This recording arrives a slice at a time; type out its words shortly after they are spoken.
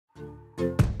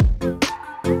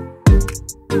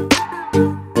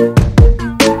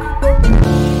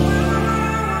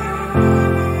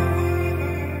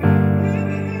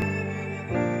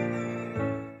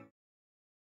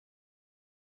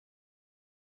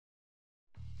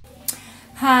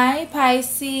Hi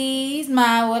Pisces,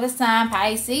 my water sign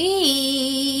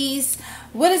Pisces.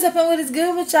 What is up and what is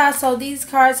good with y'all? So these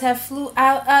cards have flew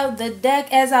out of the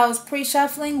deck as I was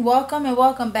pre-shuffling. Welcome and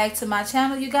welcome back to my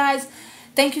channel, you guys.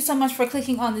 Thank you so much for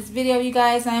clicking on this video, you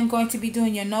guys. I am going to be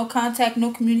doing your no contact, no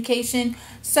communication,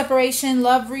 separation,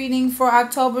 love reading for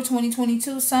October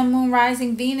 2022, Sun, Moon,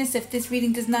 Rising, Venus. If this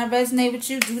reading does not resonate with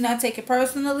you, do not take it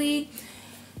personally.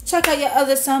 Check out your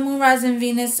other Sun, Moon, Rising,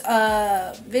 Venus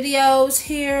videos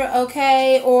here,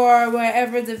 okay? Or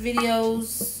wherever the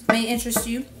videos may interest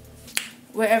you.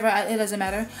 Wherever, it doesn't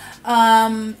matter.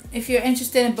 If you're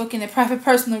interested in booking a private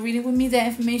personal reading with me, that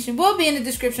information will be in the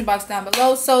description box down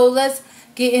below. So let's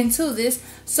get into this.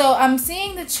 So I'm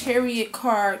seeing the Chariot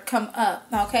card come up,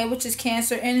 okay? Which is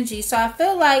Cancer energy. So I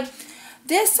feel like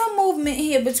there's some movement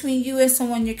here between you and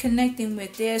someone you're connecting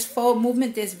with. There's forward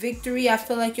movement. There's victory. I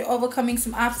feel like you're overcoming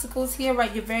some obstacles here,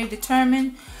 right? You're very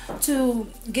determined to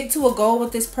get to a goal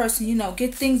with this person. You know,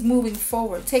 get things moving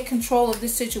forward. Take control of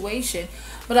this situation.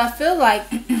 But I feel like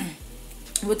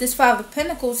with this Five of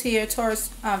Pentacles here, Taurus,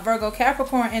 Virgo,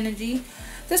 Capricorn energy,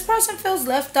 this person feels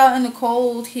left out in the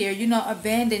cold here. You know,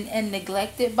 abandoned and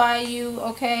neglected by you,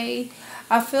 okay?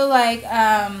 I feel like,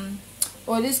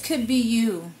 or this could be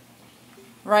you,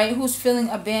 right, who's feeling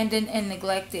abandoned and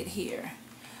neglected here,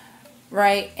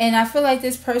 right? And I feel like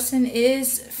this person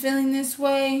is feeling this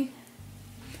way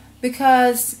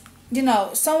because, you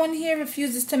know, someone here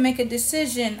refuses to make a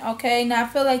decision, okay? Now I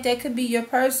feel like that could be your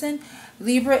person,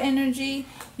 Libra energy.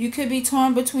 You could be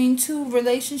torn between two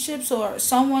relationships, or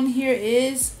someone here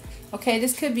is, okay,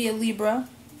 this could be a Libra.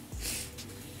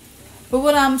 But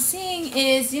what I'm seeing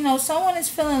is, you know, someone is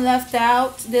feeling left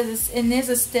out. There's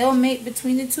a stalemate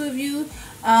between the two of you.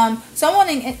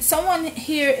 Someone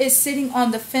here is sitting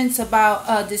on the fence about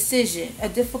a decision, a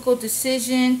difficult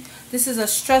decision. This is a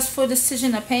stressful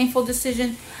decision, a painful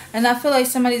decision. And I feel like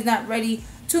somebody's not ready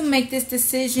to make this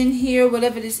decision here,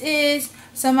 whatever this is.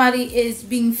 Somebody is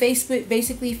being faced with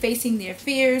basically facing their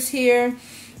fears here.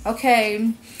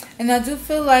 Okay, and I do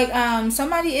feel like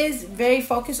somebody is very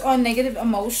focused on negative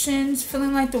emotions,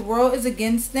 feeling like the world is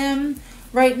against them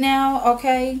right now,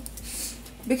 okay?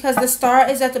 Because the star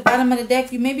is at the bottom of the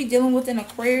deck. You may be dealing with an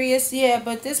Aquarius, yeah,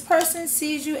 but this person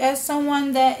sees you as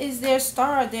someone that is their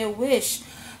star, their wish.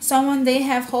 Someone they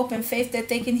have hope and faith that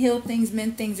they can heal things,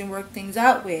 mend things, and work things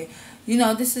out with. You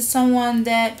know, this is someone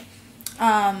that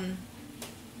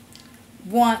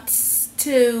wants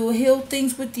to heal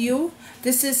things with you.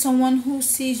 This is someone who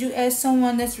sees you as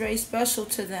someone that's very special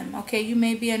to them. Okay, you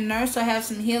may be a nurse or have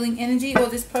some healing energy, or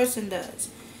this person does.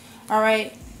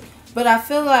 Alright, but I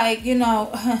feel like, you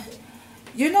know,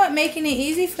 you're not making it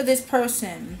easy for this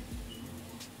person.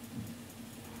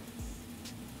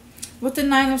 With the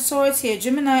Nine of Swords here,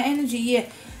 Gemini energy, yeah.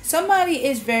 Somebody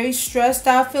is very stressed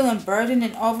out, feeling burdened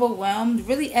and overwhelmed,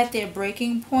 really at their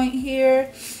breaking point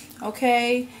here.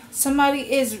 Okay, somebody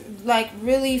is like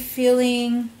really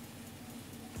feeling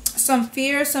some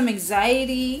fear, some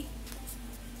anxiety.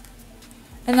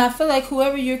 And I feel like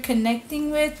whoever you're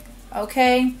connecting with,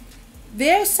 okay,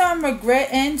 there's some regret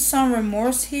and some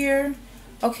remorse here.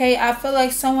 Okay, I feel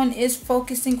like someone is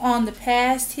focusing on the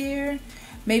past here.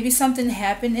 Maybe something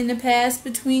happened in the past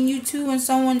between you two and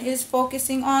someone is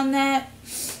focusing on that.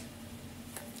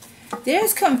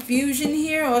 There's confusion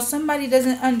here, or somebody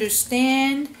doesn't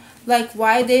understand like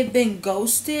why they've been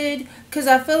ghosted. Because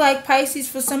I feel like Pisces,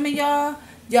 for some of y'all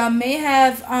may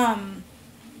have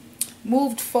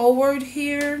moved forward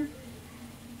here,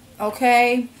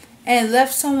 okay, and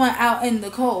left someone out in the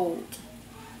cold.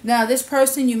 Now this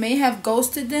person, you may have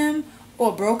ghosted them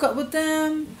or broke up with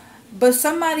them, but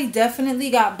somebody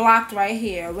definitely got blocked right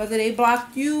here. Whether they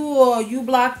blocked you or you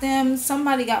blocked them,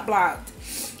 somebody got blocked.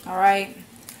 Alright,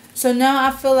 so now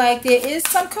I feel like there is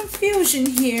some confusion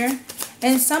here,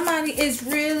 and somebody is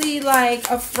really like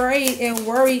afraid and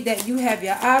worried that you have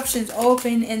your options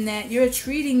open and that you're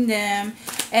treating them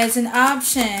as an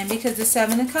option, because the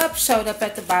Seven of Cups showed up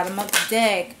at the bottom of the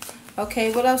deck.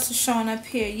 Okay, what else is showing up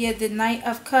here? Yeah, the Knight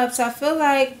of Cups. I feel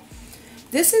like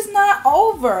this is not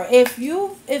over. If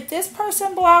this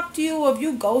person blocked you, or if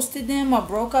you ghosted them or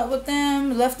broke up with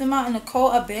them, left them out in the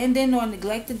cold, abandoned or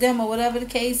neglected them, or whatever the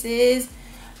case is,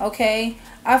 okay,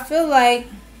 I feel like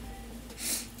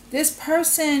this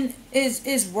person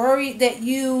is worried that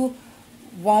you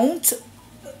won't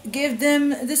give them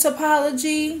this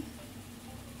apology.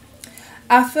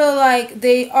 I feel like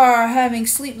they are having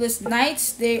sleepless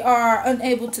nights. They are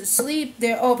unable to sleep.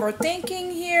 They're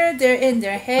overthinking here. They're in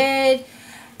their head.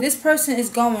 This person is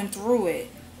going through it.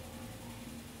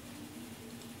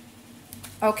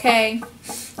 Okay?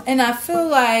 And I feel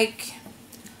like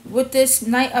with this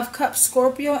Knight of Cups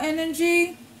Scorpio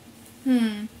energy,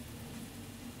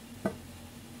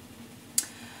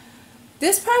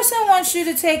 this person wants you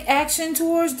to take action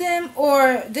towards them,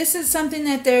 or this is something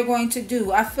that they're going to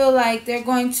do. I feel like they're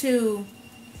going to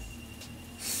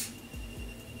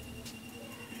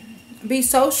be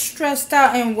so stressed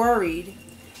out and worried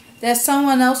that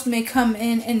someone else may come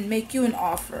in and make you an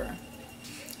offer.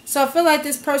 So I feel like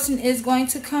this person is going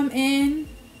to come in.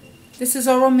 This is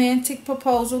a romantic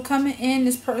proposal coming in.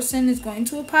 This person is going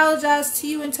to apologize to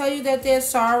you and tell you that they're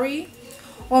sorry,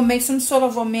 or make some sort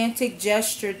of romantic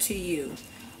gesture to you.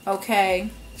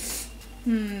 Okay?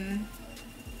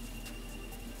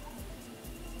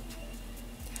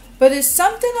 But it's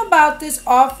something about this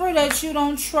offer that you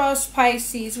don't trust,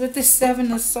 Pisces, with the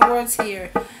Seven of Swords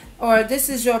here. Or this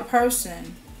is your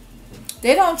person.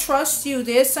 They don't trust you.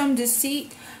 There's some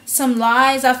deceit, some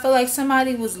lies. I feel like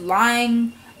somebody was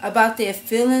lying about their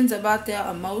feelings, about their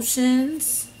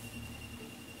emotions.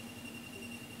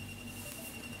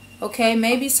 Okay,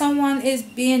 maybe someone is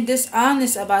being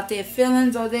dishonest about their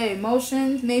feelings or their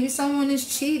emotions. Maybe someone is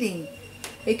cheating.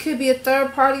 It could be a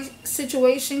third party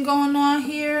situation going on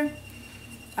here.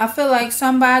 I feel like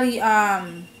somebody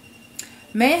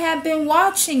may have been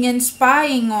watching and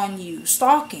spying on you,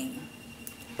 stalking,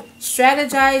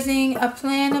 strategizing a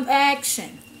plan of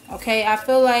action. Okay, I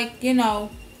feel like, you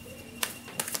know,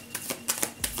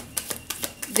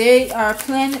 they are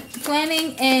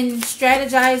planning and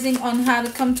strategizing on how to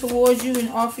come towards you and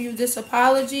offer you this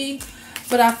apology.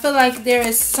 But I feel like there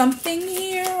is something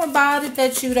here about it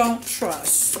that you don't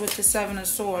trust with the Seven of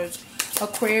Swords.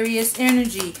 Aquarius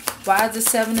energy. Why is the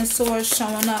Seven of Swords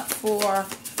showing up for?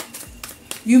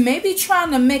 You may be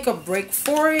trying to make a break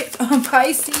for it,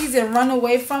 Pisces, and run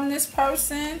away from this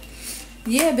person.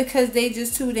 Yeah, because they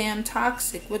just too damn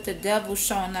toxic with the Devil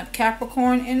showing up.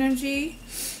 Capricorn energy.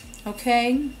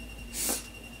 Okay.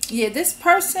 Yeah, this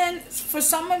person, for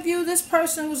some of you, this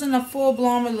person was in a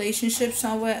full-blown relationship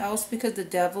somewhere else because the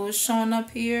Devil is showing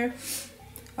up here.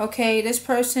 Okay, this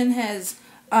person has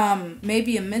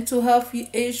maybe a mental health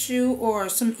issue or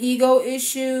some ego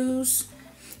issues,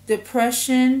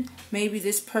 depression. Maybe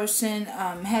this person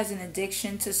has an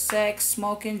addiction to sex,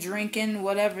 smoking, drinking,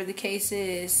 whatever the case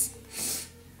is.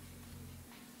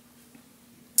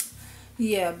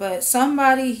 Yeah, but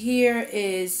somebody here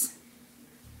is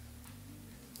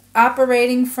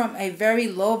operating from a very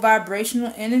low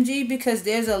vibrational energy because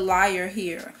there's a liar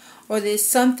here, or there's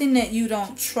something that you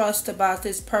don't trust about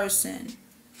this person,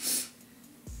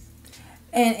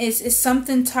 and it's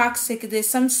something toxic. There's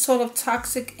some sort of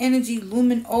toxic energy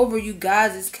looming over you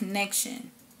guys'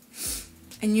 connection,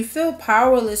 and you feel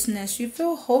powerlessness, you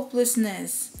feel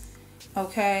hopelessness.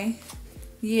 Okay,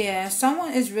 yeah,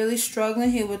 someone is really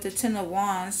struggling here with the Ten of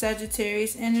Wands,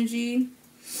 Sagittarius energy.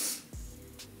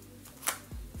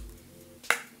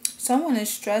 Someone is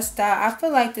stressed out. I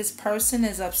feel like this person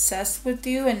is obsessed with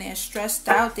you and they're stressed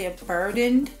out. They're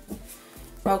burdened.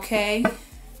 Okay.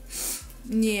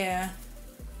 Yeah.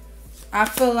 I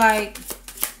feel like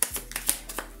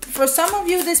for some of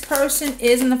you, this person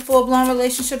is in a full-blown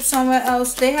relationship somewhere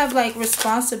else. They have like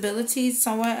responsibilities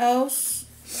somewhere else.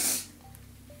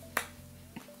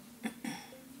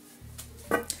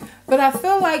 But I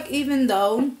feel like even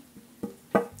though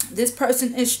this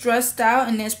person is stressed out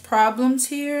and there's problems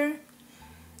here,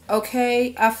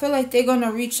 okay, I feel like they're going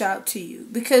to reach out to you.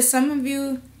 Because some of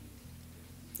you,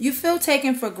 you feel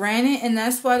taken for granted, and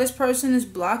that's why this person is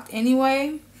blocked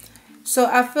anyway. So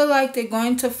I feel like they're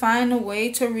going to find a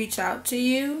way to reach out to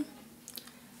you.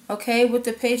 Okay, with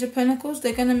the Page of Pentacles,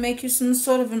 they're going to make you some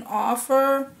sort of an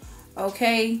offer,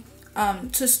 okay,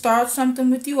 to start something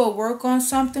with you or work on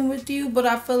something with you. But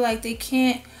I feel like they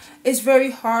can't. It's very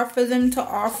hard for them to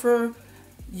offer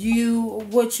you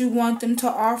what you want them to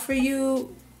offer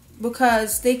you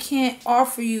because they can't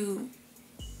offer you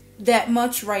that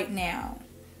much right now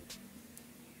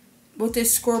with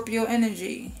this Scorpio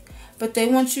energy. But they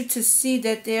want you to see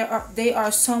that they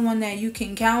are someone that you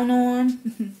can count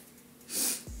on.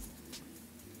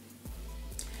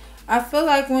 I feel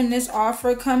like when this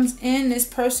offer comes in, this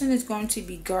person is going to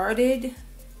be guarded.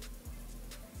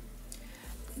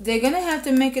 They're going to have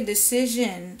to make a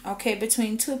decision, okay,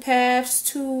 between two paths,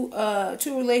 two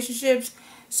relationships.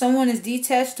 Someone is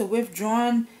detached or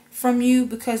withdrawn from you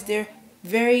because they're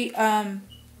very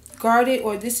guarded,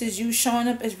 or this is you showing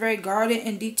up as very guarded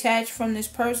and detached from this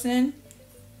person.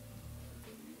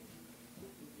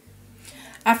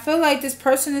 I feel like this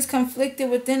person is conflicted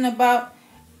within about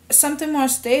something more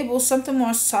stable, something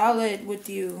more solid with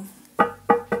you.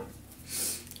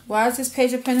 Why is this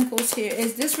Page of Pentacles here?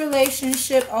 Is this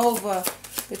relationship over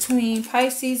between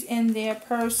Pisces and their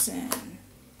person?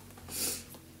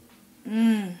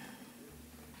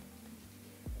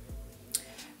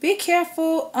 Be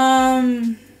careful.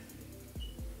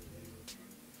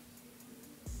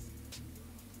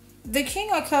 The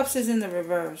King of Cups is in the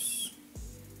reverse.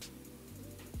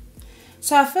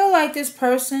 So I feel like this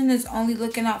person is only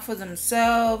looking out for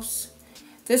themselves.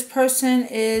 This person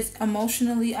is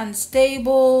emotionally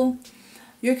unstable.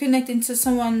 You're connecting to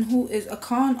someone who is a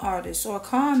con artist or a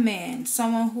con man.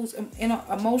 Someone who's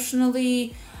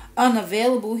emotionally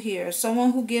unavailable here.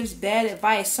 Someone who gives bad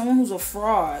advice. Someone who's a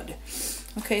fraud.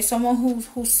 Okay, someone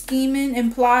who's scheming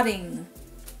and plotting.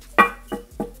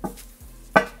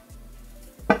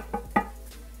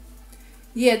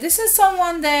 Yeah, this is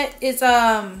someone that is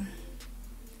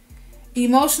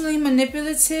emotionally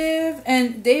manipulative,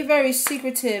 and they're very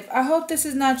secretive. I hope this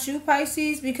is not you,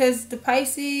 Pisces, because the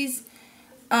Pisces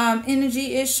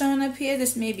energy is showing up here.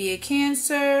 This may be a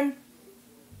Cancer.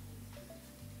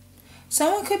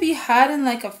 Someone could be hiding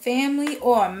like a family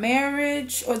or a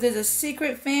marriage, or there's a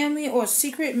secret family or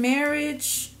secret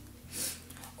marriage.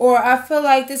 Or I feel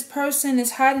like this person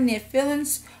is hiding their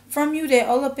feelings from you. They're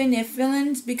all up in their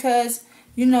feelings because,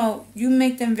 you know, you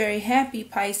make them very happy,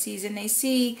 Pisces, and they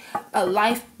see a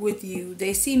life with you.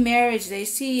 They see marriage. They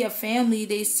see a family.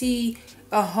 They see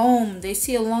a home. They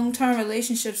see a long-term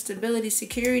relationship, stability,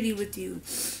 security with you,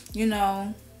 you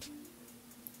know.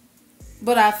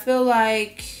 But I feel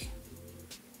like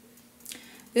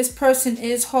this person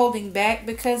is holding back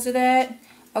because of that.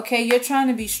 Okay, you're trying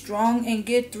to be strong and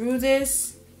get through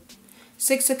this.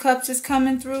 Six of Cups is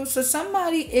coming through. So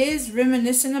somebody is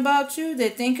reminiscing about you. They're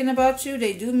thinking about you.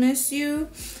 They do miss you.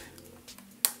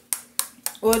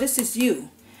 Or this is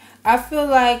you. I feel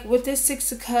like with this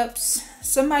Six of Cups,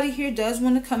 somebody here does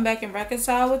want to come back and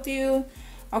reconcile with you.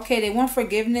 Okay, they want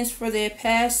forgiveness for their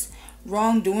past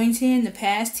wrongdoings here in the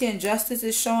past here. Injustice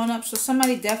is showing up. So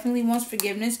somebody definitely wants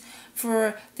forgiveness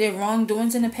for their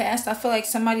wrongdoings in the past. I feel like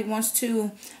somebody wants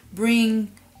to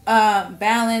bring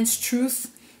balance,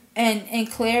 truth, and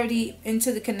clarity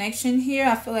into the connection here.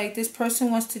 I feel like this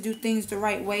person wants to do things the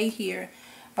right way here.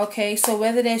 Okay, so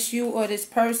whether that's you or this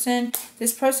person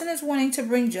is wanting to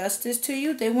bring justice to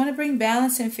you. They want to bring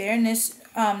balance and fairness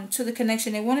to the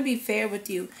connection. They want to be fair with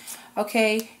you.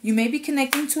 Okay, you may be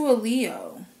connecting to a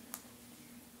Leo.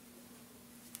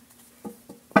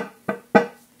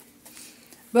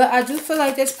 But I do feel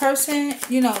like this person,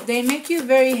 you know, they make you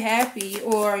very happy,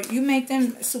 or you make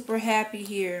them super happy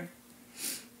here.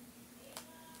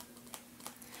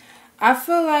 I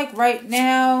feel like right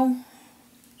now,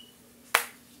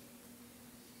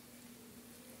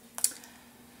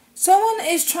 someone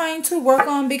is trying to work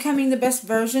on becoming the best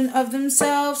version of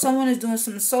themselves. Someone is doing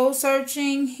some soul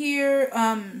searching here,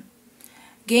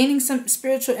 gaining some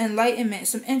spiritual enlightenment,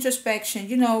 some introspection,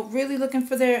 you know, really looking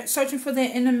for searching for their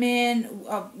inner man,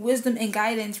 wisdom and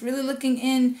guidance, really looking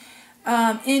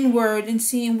inward and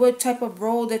seeing what type of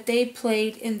role that they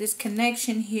played in this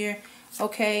connection here.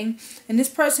 Okay, and this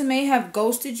person may have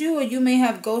ghosted you, or you may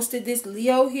have ghosted this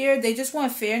Leo here. They just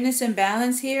want fairness and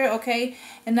balance here. Okay,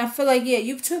 and I feel like, yeah,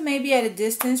 you two may be at a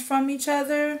distance from each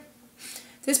other.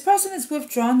 This person has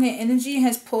withdrawn their energy and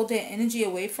has pulled their energy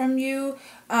away from you.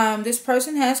 This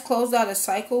person has closed out a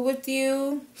cycle with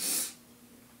you,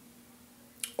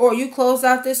 or you closed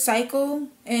out this cycle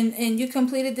and you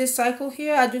completed this cycle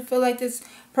here. I do feel like this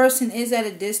person is at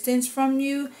a distance from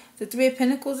you. The Three of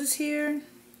Pentacles is here.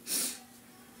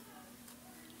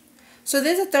 So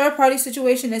there's a third party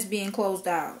situation that's being closed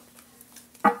out.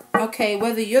 Okay,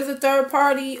 whether you're the third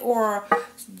party or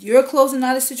you're closing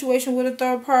out a situation with a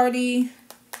third party,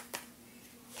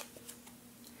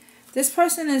 this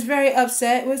person is very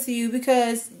upset with you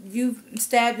because you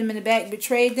stabbed them in the back,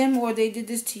 betrayed them, or they did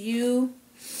this to you.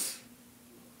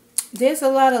 There's a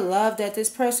lot of love that this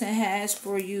person has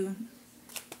for you.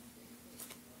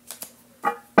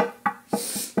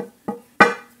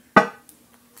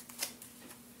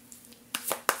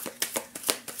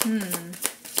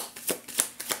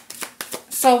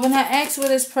 So when I asked will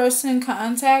this person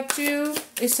contact you,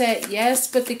 it said yes,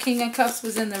 but the King of Cups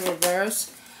was in the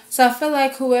reverse. So I feel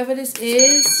like whoever this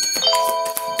is,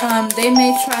 they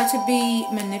may try to be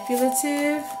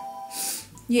manipulative.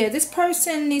 Yeah, this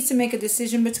person needs to make a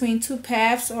decision between two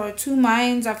paths or two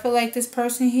minds. I feel like this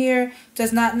person here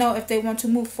does not know if they want to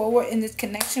move forward in this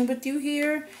connection with you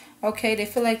here. Okay, they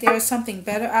feel like there is something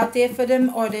better out there for them,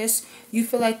 or you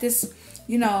feel like this,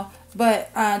 you know,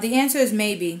 but the answer is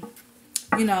maybe.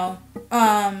 You know,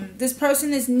 this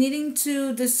person is needing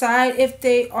to decide if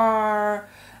they are,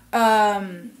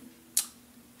 they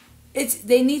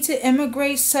need to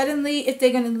immigrate suddenly if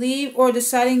they're going to leave, or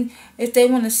deciding if they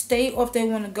want to stay or if they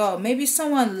want to go. Maybe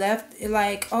someone left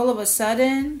like all of a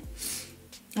sudden,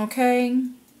 Okay?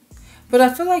 But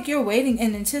I feel like you're waiting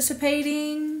and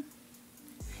anticipating.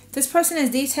 This person is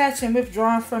detached and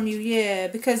withdrawn from you, yeah,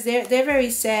 because they're very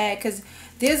sad, because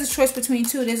there's a choice between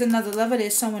two. There's another lover,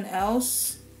 there's someone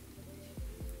else.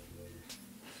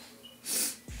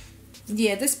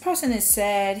 Yeah, this person is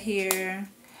sad here.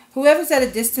 Whoever's at a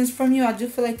distance from you, I do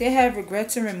feel like they have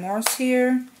regrets and remorse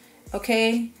here,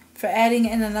 okay, for adding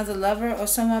in another lover or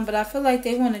someone. But I feel like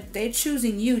they're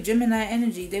choosing you, Gemini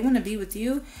energy. They want to be with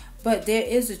you, but there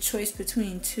is a choice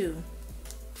between two.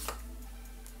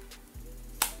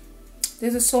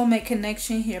 There's a soulmate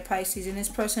connection here, Pisces, and this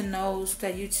person knows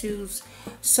that you choose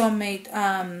soulmate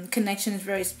connection is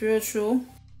very spiritual.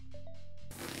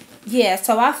 Yeah,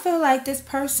 so I feel like this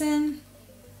person,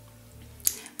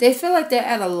 they feel like they're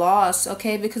at a loss,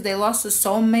 okay, because they lost a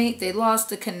soulmate, they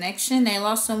lost a connection, they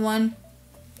lost someone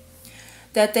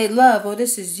that they love. Oh,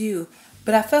 this is you.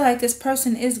 But I feel like this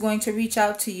person is going to reach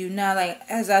out to you. Now, like,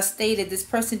 as I stated, this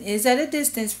person is at a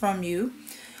distance from you.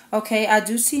 Okay, I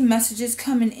do see messages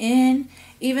coming in.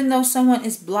 Even though someone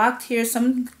is blocked here,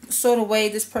 some sort of way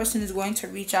this person is going to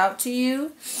reach out to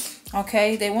you.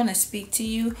 Okay, they want to speak to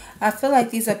you. I feel like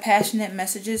these are passionate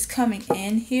messages coming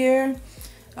in here.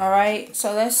 Alright,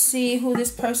 so let's see who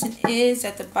this person is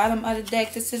at the bottom of the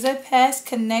deck. This is a past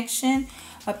connection,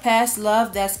 a past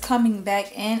love that's coming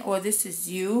back in, or this is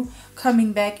you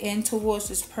coming back in towards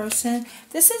this person.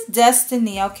 This is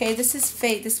destiny, okay? This is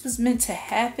fate. This was meant to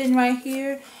happen right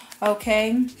here.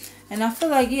 Okay, and I feel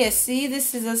like, yeah, see,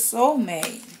 this is a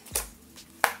soulmate.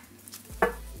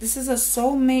 This is a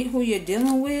soulmate who you're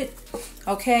dealing with.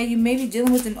 Okay, you may be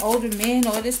dealing with an older man,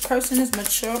 or this person is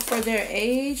mature for their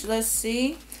age. Let's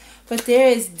see. But there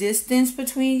is distance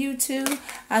between you two.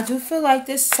 I do feel like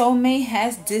this soulmate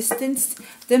has distanced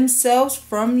themselves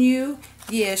from you.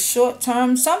 Yeah, short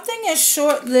term. Something is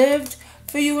short-lived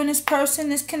for you and this person,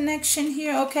 this connection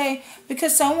here, okay?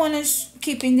 Because someone is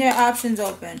keeping their options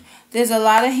open. There's a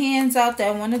lot of hands out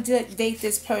that want to date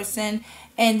this person,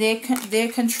 and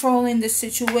they're controlling the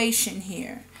situation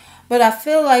here. But I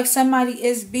feel like somebody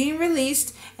is being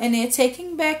released, and they're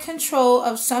taking back control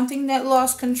of something that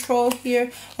lost control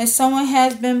here, and someone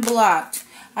has been blocked.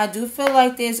 I do feel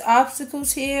like there's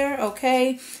obstacles here,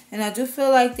 okay? And I do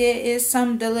feel like there is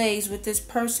some delays with this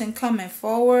person coming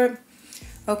forward.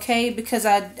 Okay, because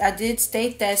I did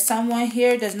state that someone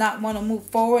here does not want to move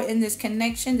forward in this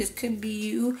connection. This could be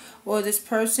you or this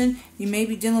person. You may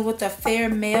be dealing with a fair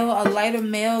male, a lighter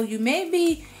male. You may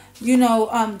be, you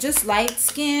know, just light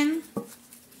skin,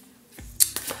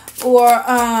 or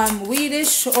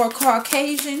Swedish or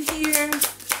Caucasian here.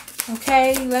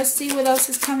 Okay, let's see what else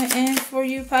is coming in for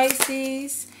you,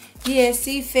 Pisces. Yeah,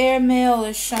 see, fair male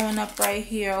is showing up right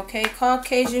here. Okay,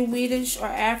 Caucasian, Swedish, or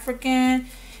African.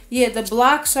 Yeah, the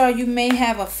blocks are you may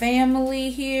have a family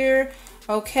here.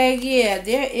 Okay, yeah,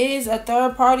 there is a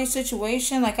third party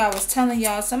situation. Like I was telling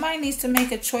y'all, somebody needs to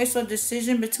make a choice or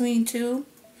decision between two.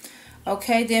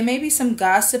 Okay, there may be some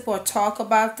gossip or talk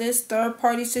about this third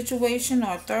party situation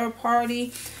or third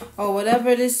party or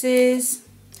whatever this is.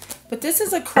 But this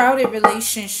is a crowded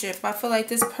relationship. I feel like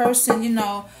this person, you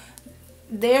know,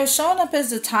 they're showing up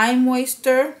as a time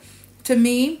waster to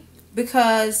me,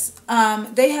 because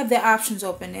they have their options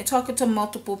open. They're talking to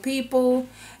multiple people,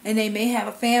 and they may have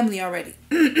a family already.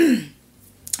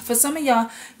 For some of y'all,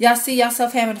 y'all see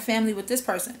yourself having a family with this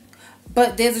person.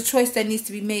 But there's a choice that needs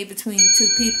to be made between two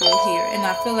people here. And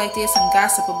I feel like there's some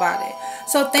gossip about it.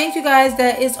 So thank you guys.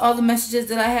 That is all the messages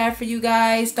that I have for you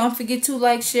guys. Don't forget to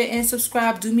like, share, and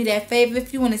subscribe. Do me that favor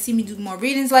if you want to see me do more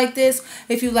readings like this.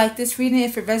 If you like this reading,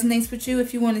 if it resonates with you.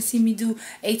 If you want to see me do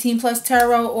 18 plus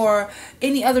tarot or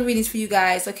any other readings for you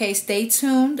guys. Okay, stay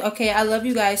tuned. Okay, I love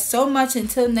you guys so much.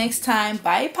 Until next time.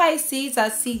 Bye, Pisces. I'll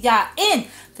see y'all in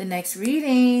the next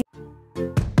reading.